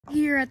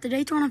Here at the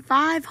Daytona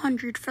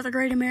 500 for the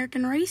Great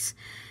American Race.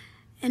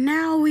 And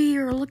now we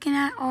are looking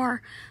at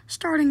our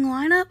starting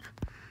lineup.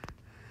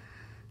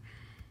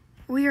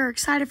 We are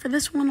excited for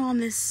this one on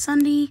this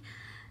Sunday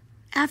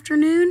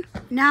afternoon.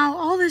 Now,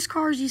 all those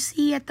cars you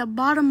see at the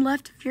bottom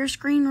left of your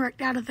screen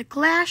wrecked out of the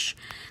Clash.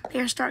 They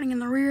are starting in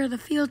the rear of the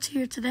field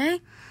here today.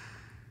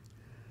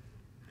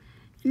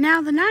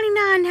 Now, the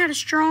 99 had a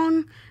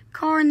strong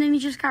car, and then he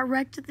just got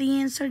wrecked at the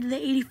end. So did the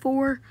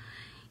 84.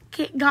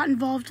 Got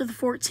involved to the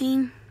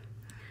 14.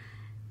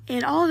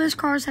 And all of those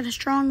cars had a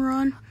strong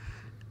run.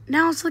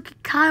 Now let's look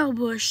at Kyle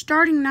Busch,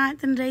 starting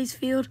ninth in today's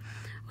field.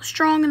 Was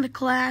strong in the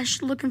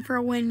Clash, looking for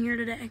a win here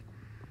today.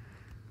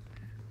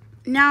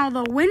 Now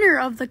the winner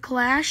of the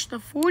Clash, the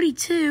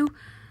 42,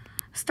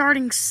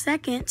 starting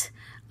second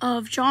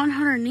of John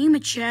Hunter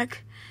Nemechek.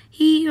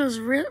 He was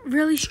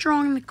really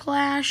strong in the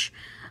Clash.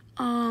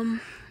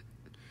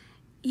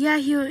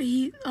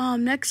 He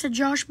next to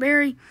Josh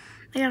Berry.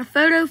 They got a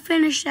photo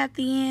finish at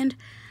the end.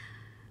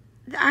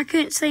 I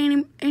couldn't say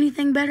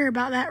anything better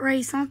about that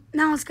race.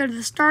 Now let's go to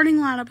the starting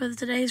lineup of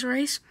today's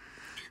race.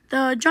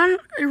 Ross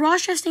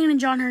Chastain and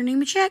John Hunter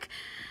Nemechek,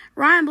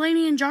 Ryan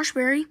Blaney and Josh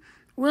Berry,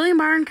 William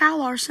Byron, Kyle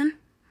Larson,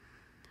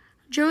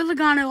 Joey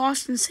Logano,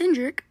 Austin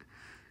Cindric,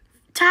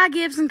 Ty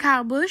Gibbs and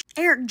Kyle Busch,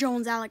 Eric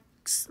Jones,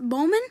 Alex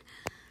Bowman,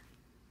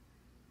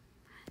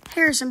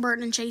 Harrison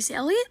Burton and Chase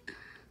Elliott,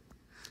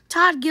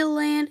 Todd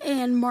Gilliland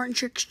and Martin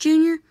Truex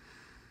Jr.,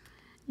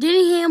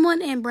 Denny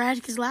Hamlin and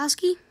Brad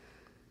Keselowski,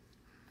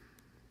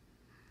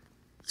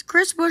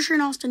 Chris Buescher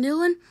and Austin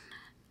Dillon,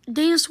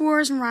 Dana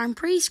Suarez and Ryan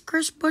Preece,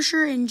 Chris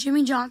Buescher and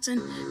Jimmy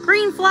Johnson.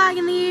 Green flag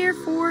in the air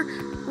for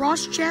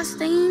Ross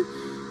Chastain.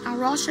 Now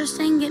Ross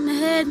Chastain getting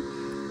ahead.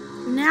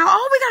 Now,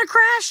 we got a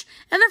crash,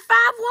 and they're 5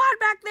 wide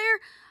back there.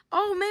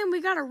 Oh, man,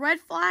 we got a red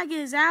flag. It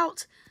is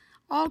out.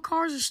 All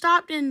cars are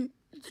stopped, and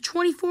the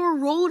 24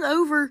 rolled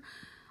over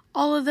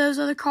all of those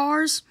other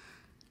cars.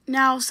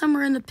 Now, some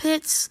are in the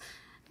pits.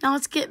 Now,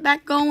 let's get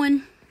back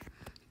going.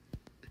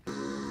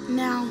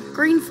 Now,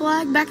 green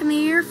flag back in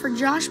the air for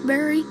Josh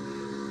Berry.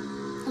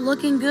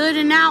 Looking good.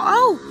 And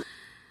now,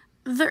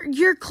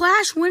 your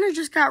Clash winner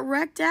just got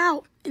wrecked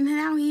out. And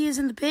now he is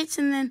in the pits.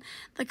 And then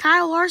the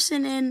Kyle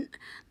Larson and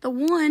the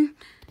one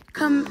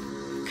come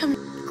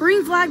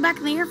green flag back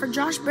in the air for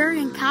Josh Berry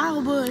and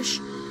Kyle Busch.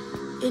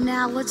 And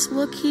now, let's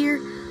look here.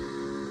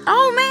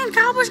 Oh, man,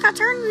 Kyle Busch got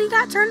turned, and he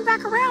got turned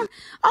back around.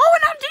 Oh,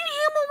 and now Denny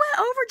Hamlin went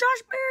over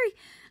Josh Berry.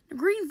 The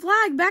green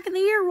flag back in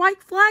the air,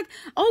 white flag.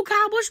 Oh,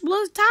 Kyle Busch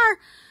blows tire.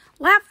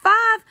 Lap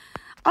 5.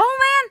 Oh,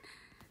 man.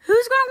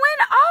 Who's going to win?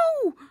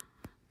 Oh,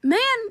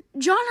 man.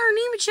 John Hunter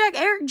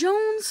Nemechek, Eric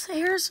Jones,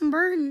 Harrison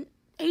Burton,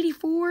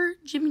 84,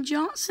 Jimmy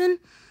Johnson,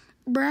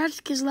 Brad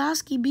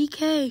Keselowski,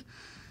 BK.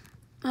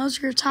 Those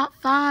are your top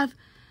 5.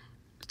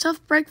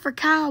 Tough break for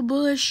Kyle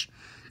Busch.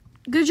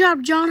 Good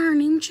job, John Hunter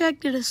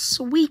Nemechek. Did a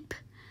sweep.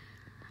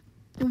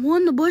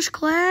 Won the Busch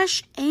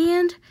Clash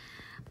and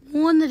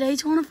won the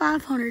Daytona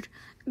 500.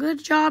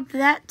 Good job to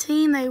that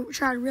team. They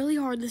tried really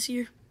hard this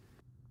year.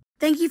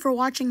 Thank you for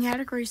watching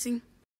Haddock Racing.